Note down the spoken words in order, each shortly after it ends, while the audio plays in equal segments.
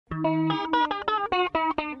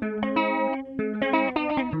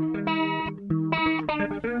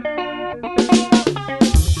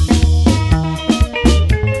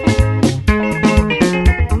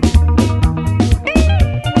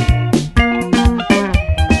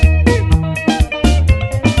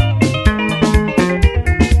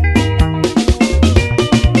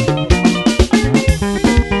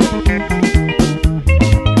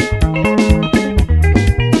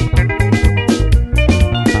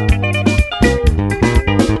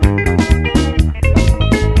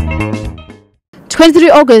23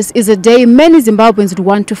 August is a day many Zimbabweans would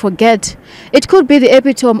want to forget. It could be the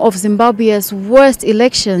epitome of Zimbabwe's worst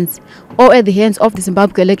elections, or at the hands of the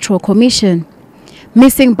Zimbabwe Electoral Commission.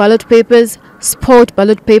 Missing ballot papers, spoiled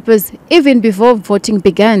ballot papers, even before voting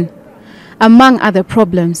began. Among other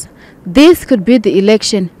problems, this could be the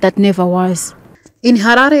election that never was. In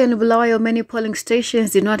Harare and Bulawayo, many polling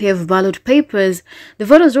stations did not have ballot papers. The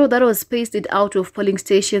voters' roll that was spaced out of polling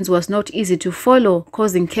stations was not easy to follow,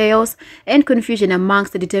 causing chaos and confusion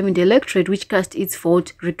amongst the determined electorate which cast its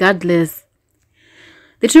vote regardless.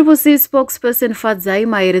 The CCC spokesperson Fadzai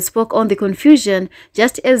Maere spoke on the confusion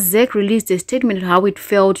just as ZEC released a statement on how it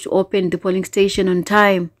failed to open the polling station on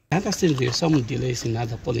time. I understand there are some delays in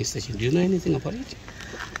other polling stations. Do you know anything about it?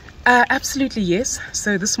 Absolutely, yes.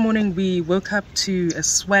 So this morning we woke up to a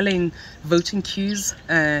swelling voting queues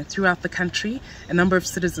throughout the country. A number of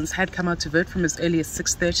citizens had come out to vote from as early as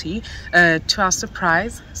 6:30. To our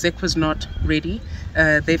surprise, ZEC was not ready.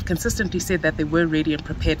 They've consistently said that they were ready and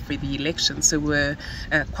prepared for the election. So we're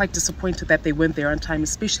quite disappointed that they weren't there on time,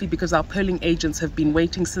 especially because our polling agents have been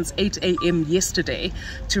waiting since 8 a.m. yesterday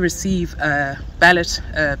to receive ballot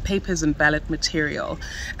papers and ballot material.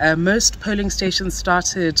 Most polling stations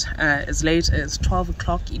started as late as 12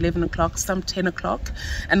 o'clock, 11 o'clock, some 10 o'clock.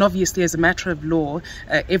 And obviously, as a matter of law,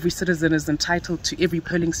 every citizen is entitled to every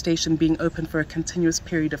polling station being open for a continuous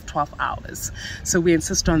period of 12 hours. So we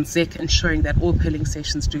insist on ZEC ensuring that all polling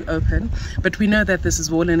stations do open. But we know that this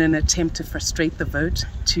is all in an attempt to frustrate the vote,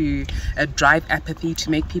 to drive apathy,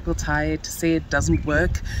 to make people tired, to say it doesn't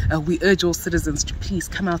work. We urge all citizens to please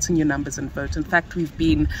come out in your numbers and vote. In fact, we've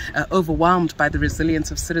been overwhelmed by the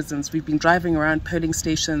resilience of citizens. We've been driving around polling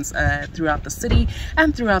stations throughout the city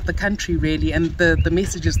and throughout the country, really, and the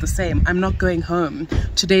message is the same. I'm not going home.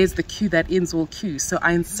 Today is the queue that ends all queues, so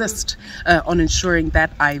I insist on ensuring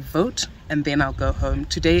that I vote and then I'll go home.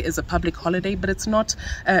 Today is a public holiday, but it's not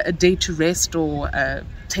a day to rest or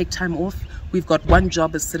take time off. We've got one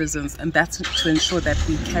job as citizens, and that's to ensure that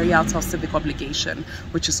we carry out our civic obligation,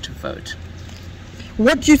 which is to vote.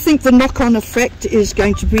 What do you think the knock-on effect is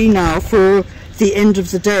going to be now for the end of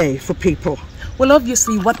the day for people? Well,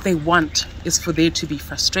 obviously what they want is for there to be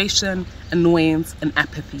frustration, annoyance and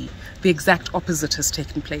apathy. The exact opposite has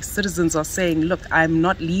taken place. Citizens are saying, look, I'm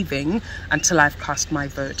not leaving until I've cast my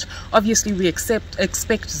vote. Obviously, we expect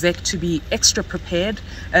ZEC to be extra prepared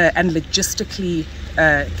and logistically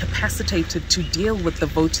capacitated to deal with the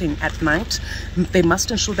voting at night. They must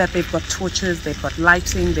ensure that they've got torches, they've got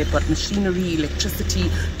lighting, they've got machinery, electricity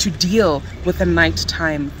to deal with a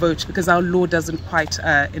nighttime vote, because our law doesn't quite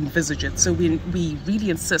envisage it. So we really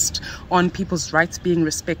insist on people's rights being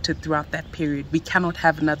respected throughout that period. We cannot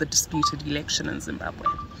have another disputed election in Zimbabwe.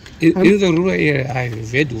 In the rural area, I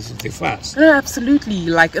read of the fast. No, absolutely.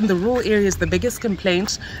 Like in the rural areas, the biggest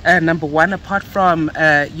complaint, number one, apart from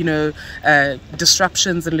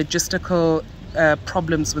disruptions and logistical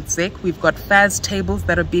problems with ZEC, we've got FAS tables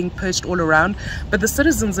that are being perched all around, but the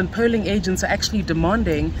citizens and polling agents are actually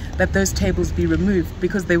demanding that those tables be removed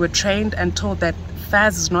because they were trained and told that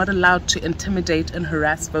FAS is not allowed to intimidate and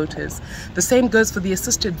harass voters. The same goes for the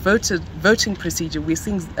assisted voting procedure. We're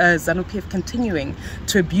seeing ZANU-PF continuing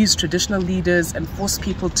to abuse traditional leaders and force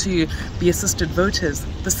people to be assisted voters.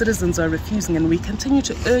 The citizens are refusing, and we continue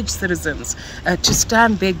to urge citizens to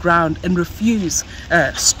stand their ground and refuse,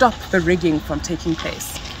 stop the rigging from taking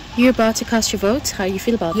place. You're about to cast your vote. How do you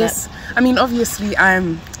feel about that? Yes, I mean, obviously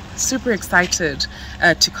I'm super excited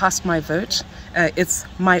to cast my vote. It's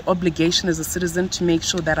my obligation as a citizen to make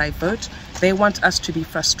sure that I vote. They want us to be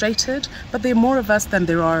frustrated, but there are more of us than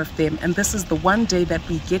there are of them. And this is the one day that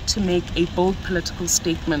we get to make a bold political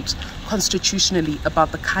statement constitutionally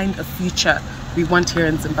about the kind of future we want here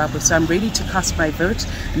in Zimbabwe. So I'm ready to cast my vote.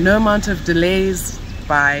 No amount of delays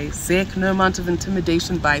by ZEC, no amount of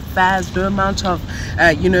intimidation by FAS, no amount of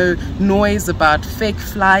noise about fake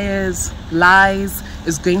flyers, lies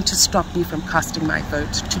is going to stop me from casting my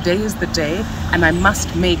vote. Today is the day, and I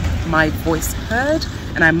must make my voice heard,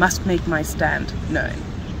 and I must make my stand known.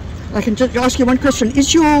 I can just ask you one question.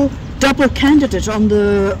 Is your double candidate on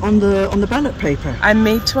the ballot paper? I'm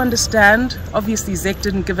made to understand. Obviously, ZEC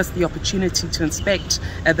didn't give us the opportunity to inspect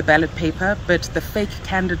the ballot paper, but the fake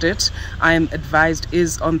candidate, I am advised,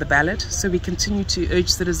 is on the ballot. So we continue to urge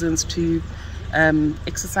citizens to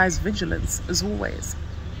exercise vigilance, as always.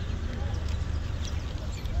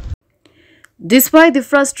 Despite the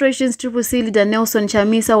frustrations, CCC leader Nelson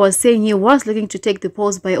Chamisa was saying he was looking to take the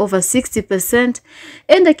polls by over 60%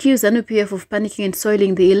 and accused ZANU-PF of panicking and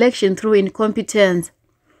soiling the election through incompetence.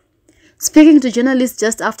 Speaking to journalists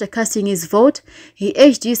just after casting his vote, he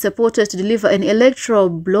urged his supporters to deliver an electoral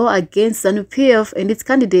blow against ZANU-PF and its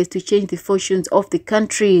candidates to change the fortunes of the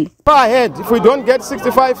country. Far ahead, if we don't get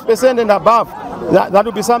 65% and above, that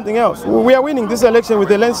will be something else. We are winning this election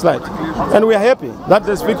with a landslide, and we are happy that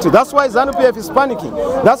there's victory. That's why ZANU-PF is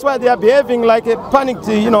panicking. That's why they are behaving like a panicked,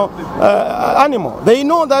 animal. They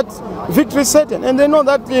know that victory is certain, and they know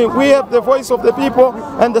that we have the voice of the people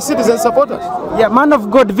and the citizens support us. Yeah, man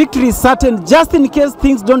of God, victory is certain. Just in case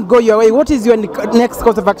things don't go your way, what is your next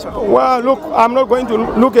course of action? Well, look, I'm not going to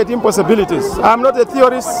look at impossibilities. I'm not a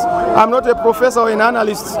theorist. I'm not a professor or an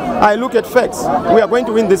analyst. I look at facts. We are going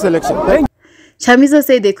to win this election. Chamizo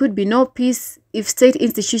said there could be no peace if state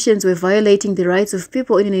institutions were violating the rights of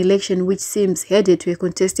people in an election which seems headed to a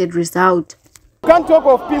contested result. You can't talk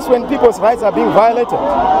of peace when people's rights are being violated.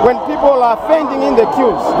 When people are fainting in the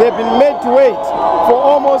queues, they've been made to wait for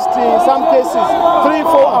almost, in some cases, 3-4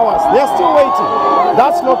 hours. They're still waiting.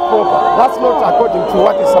 That's not proper. That's not according to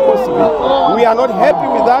what is supposed to be. We are not happy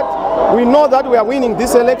with that. We know that we are winning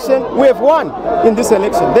this election. We have won in this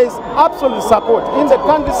election. There is absolute support in the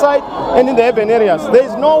countryside and in the urban areas. There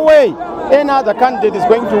is no way any other candidate is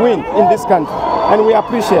going to win in this country, and we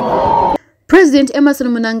appreciate it. President Emmerson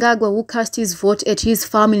Mnangagwa, who cast his vote at his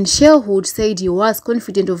farm in Sherwood, said he was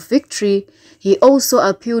confident of victory. He also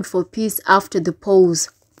appealed for peace after the polls.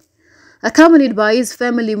 Accompanied by his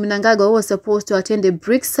family, Mnangagwa, who was supposed to attend a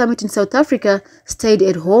BRICS summit in South Africa, stayed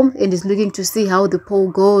at home and is looking to see how the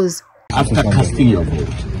poll goes. After casting your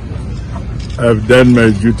vote, I've done my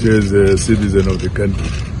duty as a citizen of the country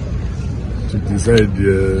to decide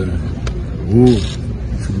who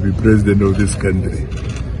should be president of this country.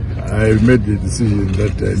 I made the decision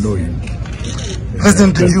that I know him.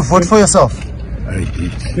 President, did you vote for yourself? I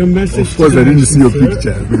did. Your message, of course, I didn't see your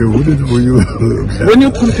picture, but I voted for you. When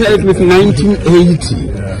you compare it with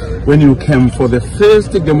 1980, when you came for the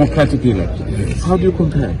first democratic election, how do you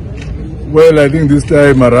compare? Well, I think this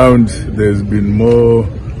time around there's been more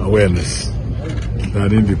awareness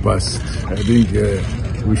than in the past. I think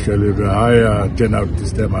we shall have a higher turnout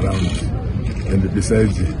this time around. And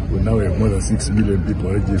besides, we now have more than 6 million people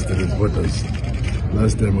registered as voters.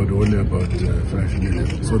 Last time we had only about 5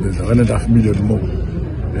 million. So there's 1.5 million more.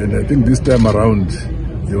 And I think this time around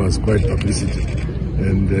there was quite publicity.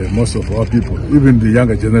 And most of our people, even the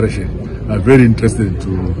younger generation, are very interested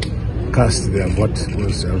to cast their vote,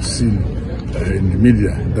 because I've seen in the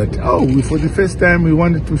media that, for the first time we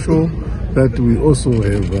wanted to show that we also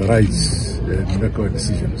have rights and make our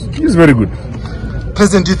decisions. It's very good.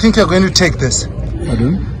 President, do you think you're going to take this?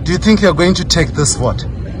 Pardon? Do you think you're going to take this vote?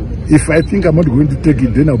 If I think I'm not going to take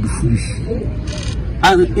it, then I'll be foolish.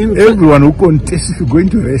 Everyone who contests, if you're going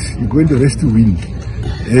to rest to win.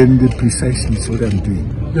 And precisely that's what I'm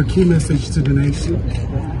doing. Your key message to the nation?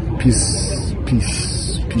 Peace,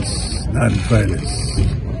 peace, peace, non-violence.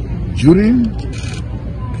 During,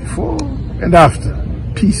 before, and after.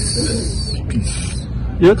 Peace, peace.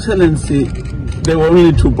 Your Excellency, there were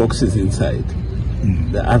only 2 boxes inside.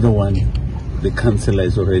 The other one, the councillor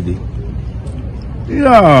is already.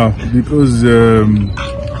 Yeah, because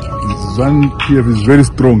ZANU-PF is very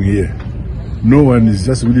strong here. No one is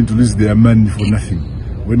just willing to lose their money for nothing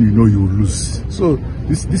when you know you will lose. So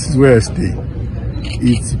this is where I stay.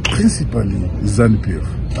 It's principally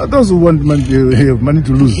ZANU-PF. Those who want money, they have money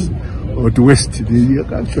to lose or to waste, they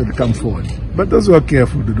actually come forward. But those who are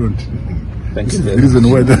careful, they don't. Thank you. The reason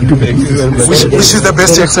why they do Wish you the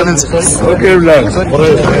best, Your Excellency. Okay, relax.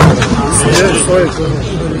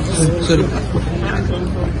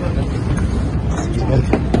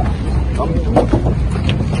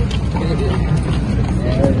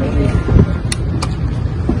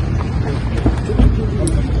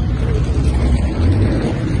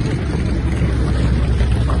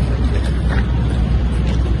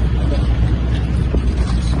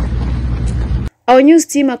 Our news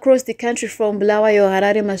team across the country from Bulawayo,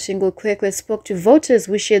 Harare, Masvingo, Kwekwe spoke to voters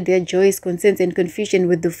who shared their joys, concerns and confusion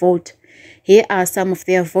with the vote. Here are some of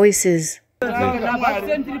their voices.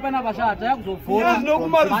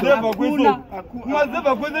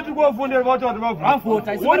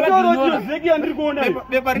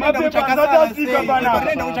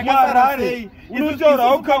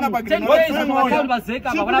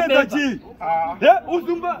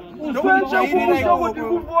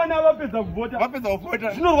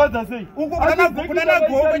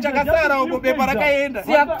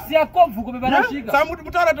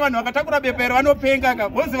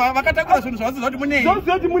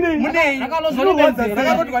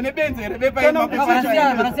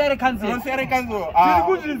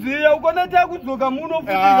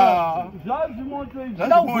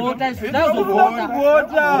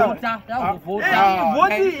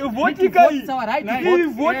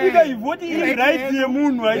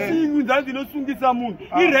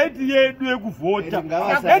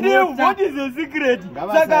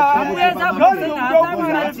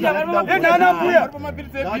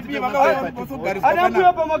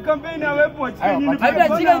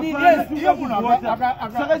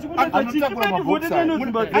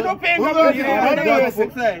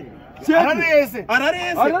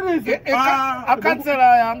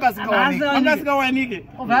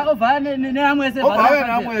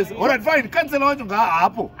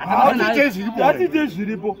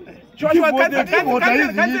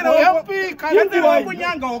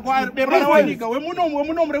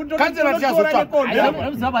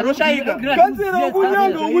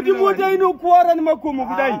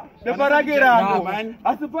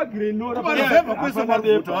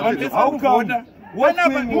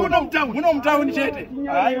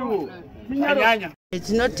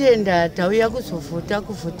 Tinotenda tauya kuzovhota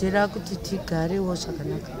kuvhotera kuti tigarewo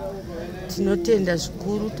zvakanaka. Tinotenda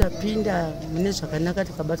zvikuru tapinda mune zvakanaka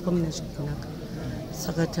tikabatwa mune zvakanaka.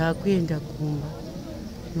 Saka takuenda kumba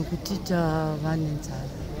nokuti tava nenzara.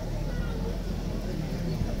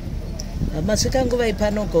 Masvika nguva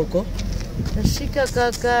ipano gogo? Tasvika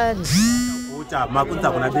kakare.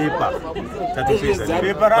 Makunza kuna bepa tatopedza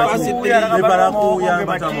bepa rakuuya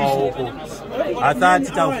bata maoko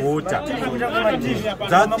asati tavhota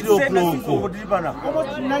dzati lokloko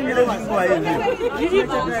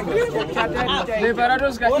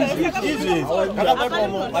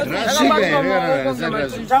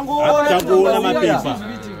tangoona mapepa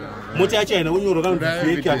moti achaina unyoro kana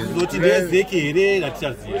kuti hatizoti ndezeki here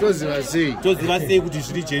hatichaziva toziva sei kuti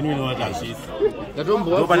zviri genuine wakazvisi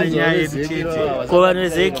ndopane nyaya yedu chete kova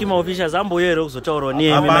nezeki maofficials amboyo here kuzotaurawo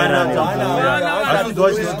nemi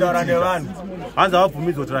asidziwa chizotaura nevanhu hanzi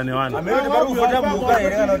avabvumidzwa kutaura nevanhu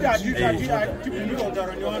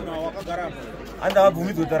hanzi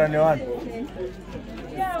avabvumidzwa kutaura nevanhu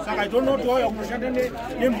saka itonotoya kunoshanda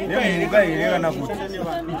nemhuka here kana kuti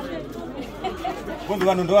kunzi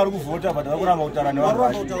vanhu ndo vari kuvhota but vakuramba kutaura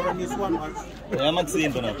nevanhu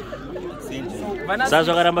saka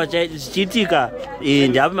zvakaramba zvichiitika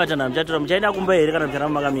ndiapi matanda muchatora muchaenda kumba here kana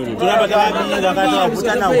mucharamba makamiri turamba tavamira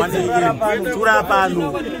katavhuta nahwane tura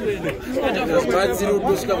pano batsiri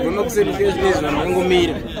kudosvika goma kuseni zvinezvi vanhu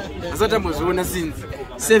vangomira asati amboziona since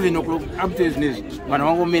 7 o'clock up to zvinezvi vanhu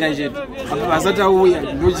vangomira chete asati auya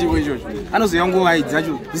ndochiwo izvozvo anozoya nguva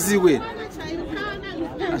dzacho zisiku here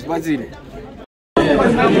hazvibatsiri.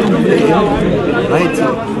 Right,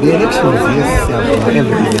 the elections, yes, everything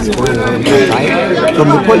is going on. Right? From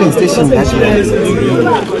the polling station that we are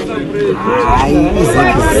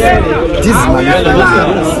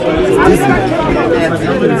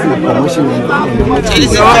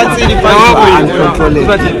uncontrolled.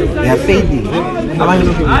 They are failing.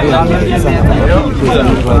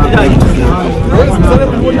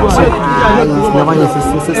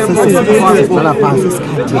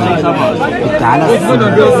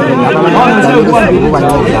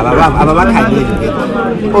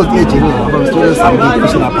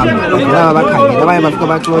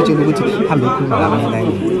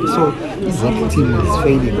 So executive is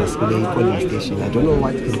failing us with the polling station. I don't know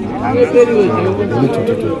what is done. We need to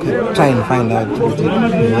try and find out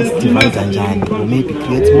mass divide and or maybe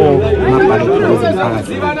create more ballot laws in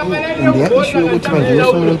Parliament. And the issue which might be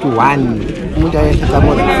someone to one, more than 5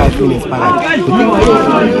 minutes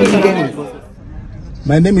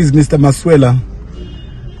My name is Mr. Maswela.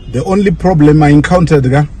 The only problem I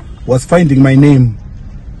encountered was finding my name,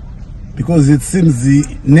 because it seems the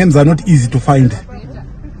names are not easy to find.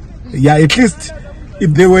 Yeah, at least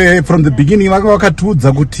if they were from the beginning,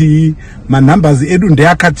 vakatudza kuti my numbers edu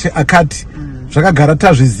ndeakati zvakagara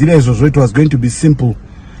tazviziva izvozvo, it was going to be simple.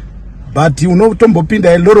 But you know,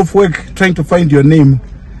 tombopinda a lot of work trying to find your name.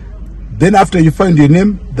 Then after you find your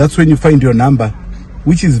name, that's when you find your number,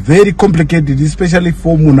 which is very complicated, especially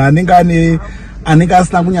for munhu anenge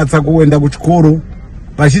asina kunyatsa kuenda kuchikoro.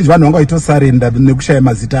 Vazhinji vanhu vangaitosarenda nekushaya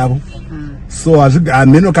mazita avo. So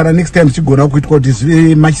ameno kana next time chigona kuitwa kuti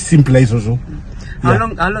zvive much simpler izvozvo. How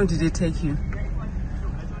long did it take you?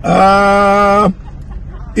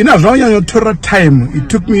 In a total time, it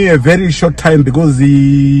took me a very short time because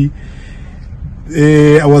I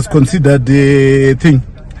was considered the thing.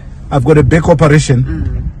 I've got a back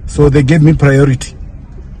operation, so they gave me priority.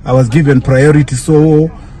 I was given priority, so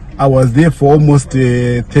I was there for almost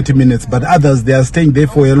 30 minutes. But others, they are staying there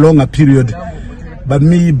for a longer period. But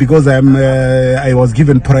me, because I was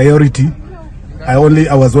given priority, I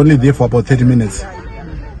was only there for about 30 minutes.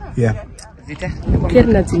 Yeah.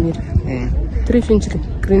 3 Finchley,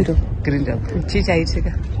 Grindle.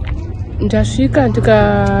 Chichaitika. Ndasvika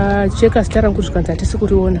ndikacheka zita rangu zvikanzi hatisi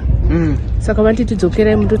kuriona. Saka vanditi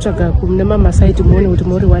dzokerai mundotsvaga kune mamasaiti muone kuti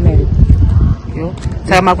muri wana here.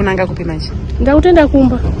 Saka makunanga kupi manje? Ndakutenda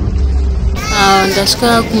kumba.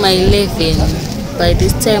 Ndasvika kuma 11. By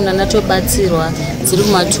this time ndatobatsirwa dziri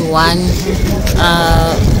kuma 1.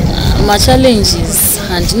 Ma-challenges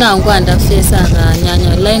handina hangu handafesa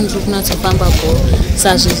akanyanya. Line riri kunatsofamba go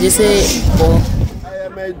sazvo zvese go.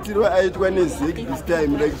 Maitiro aitwa nezeki this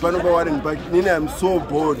time, like pano pa Warren Park, nini I'm so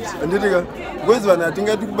bored. Andika because vanhu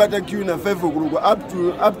atingati kubata queue na 5 o'clock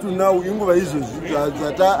up to now ingova izvozvi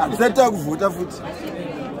hatisati kuvhota futi.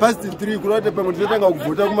 Past 3 kunoita pamwe tinotanga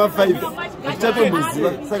kuvhota kuma 5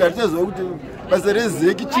 tichatomboziva. Saka tichaziva kuti basa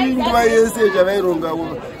rezeki chinguva yese chavaironga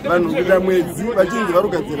vanhu kuita mwedzi vachinzi vari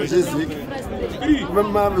kugadzira zvezeki.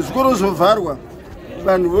 Zvikoro zvovharwa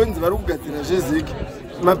vanhu vonzi vari kugadzira zvezeki.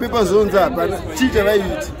 Mapepa zonzi hapana chicha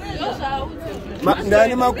vaiti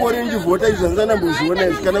ndani makore ndivhota izvi handisana mbozviona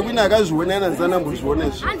izvi kana kuina akazviona ina handisana mbozviona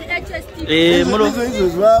izvi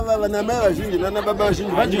izvozvi vava vanamai vazhinji nanababa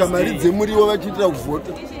vazhinji vadya mari dzemuriwo vachiitira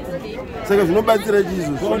kuvhota saka zvinobatsira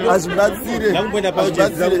chiizvozvi hazvibatsire.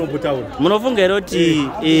 Munofunga here kuti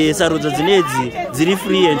sarudzo dzinedzi dziri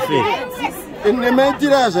free and fair?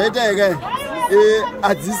 Nemaitiro azvaita yekai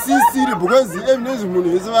hadzisisiri because evinezvi munhu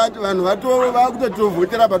vese vati vanhu vatoro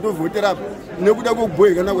vakutotovhotera apa nekuda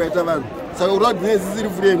kwokubhoyi kana kwaita vanhu saka kureva kuti nezisiri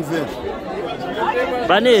free and fair.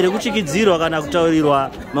 Pane here kuchikidzirwa kana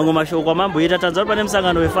kutaurirwa mamwe mashoko amamboita? Tanzania pane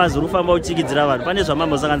musangano wefazi uri kufamba uchikidzira vanhu, pane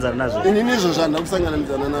zvamambosanganisana nazvo? Inini izvo zvandina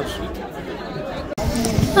kusanganisana nazvo.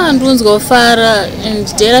 Handinzwa kufara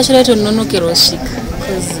and day racho raitononokerwa kusvika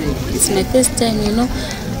because it's my first time, you know.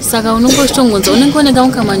 Saka unongochitongonza unenge oneka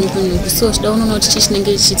mukamanyukunyuku so chida unoona kuti chii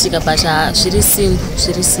chinenge chichiitika but zviri simple,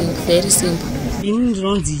 very simple. Ini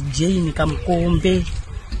ndinonzi Jane Kamukombe,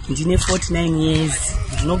 ndine 49 years,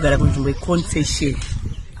 ndinogara kunzvimbo yeconcession.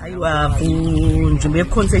 Aiwa, kunzvimbo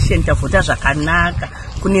yeconcession tavhota zvakanaka,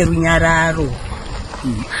 kune runyararo.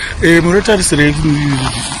 Munotarisira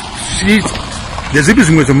ndezipi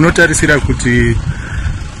zvimwe zvamunotarisira kuti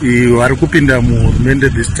vari kupinda muhurumende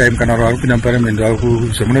this time kana vari kupinda muparliament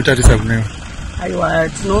zvamunotarisa kunewo? Aiwa,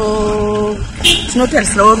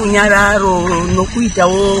 tinotarisirawo runyararo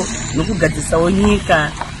nokuitawo nokugadzisawo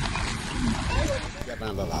nyika.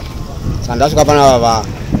 Sandasvika pana baba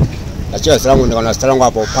ndachiva zita rangu ndikaona zita rangu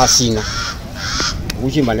apo pasina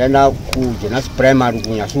kuchimba ndaenda kujonas primary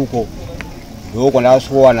kunyasuko ndoko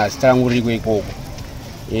ndasvikowana zita rangu ririko ikoko.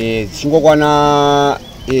 Zvichingokwana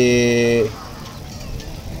 10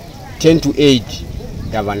 to 8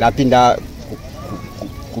 ndabva ndapinda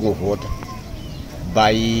kunovhota.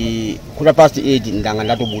 By kuda past 8 ndanga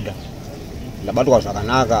ndatobuda ndabatwa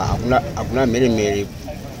zvakanaka, hakuna mheremhere,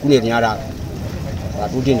 kune runyararo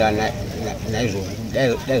kuti naizvozvo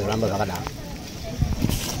daizoramba zvakadaro.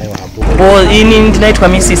 Ini ndinaitwa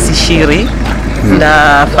Mrs. Shiri,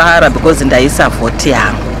 ndafara because ndaisa vhoti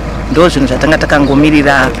yangu. Ndo zvinhu zvatanga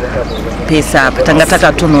takangomirira pesa patanga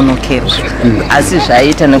takatononokerwa, asi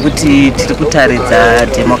zvaita nekuti tiri kutaridza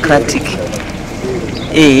democratic.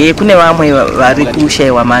 Kune vamwe vari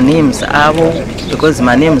kushayiwa manames avo because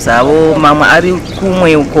manames avo mamwe ari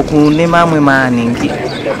kumwe uko kune mamwe manhingi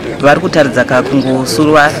vari kutaridza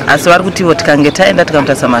kakungosurwa, asi vari kutivo tikange taenda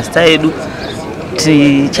tikamutarisa mazita edu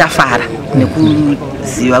tichafara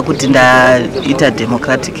nekuziva kuti ndaita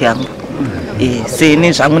democratic yangu.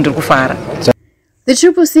 Seni zvangu ndiri kufara. The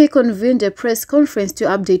CCC convened a press conference to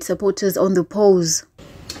update supporters on the polls.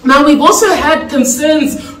 Now, we've also had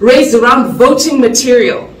concerns raised around voting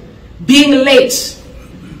material being late,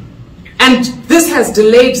 and this has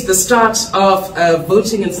delayed the start of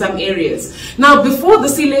voting in some areas. Now, before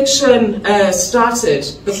this election started,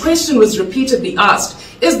 the question was repeatedly asked,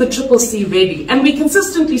 is the CCC ready? And we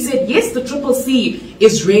consistently said, yes, the CCC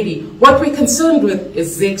is ready. What we're concerned with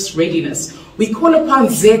is ZEC's readiness. We call upon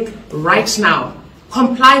ZEC right now,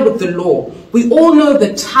 comply with the law. We all know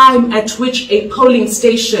the time at which a polling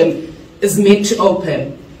station is meant to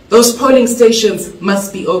open. Those polling stations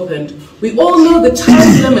must be opened. We all know the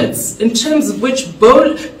time limits in terms of which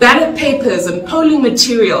ballot papers and polling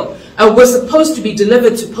material were supposed to be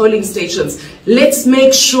delivered to polling stations. Let's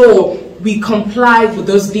make sure we comply with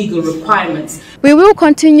those legal requirements. We will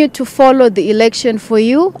continue to follow the election for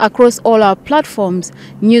you across all our platforms: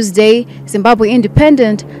 Newsday, Zimbabwe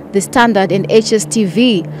Independent, The Standard, and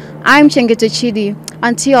HSTV. I'm Chengeto Chidi.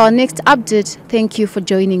 Until our next update, thank you for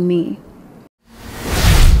joining me.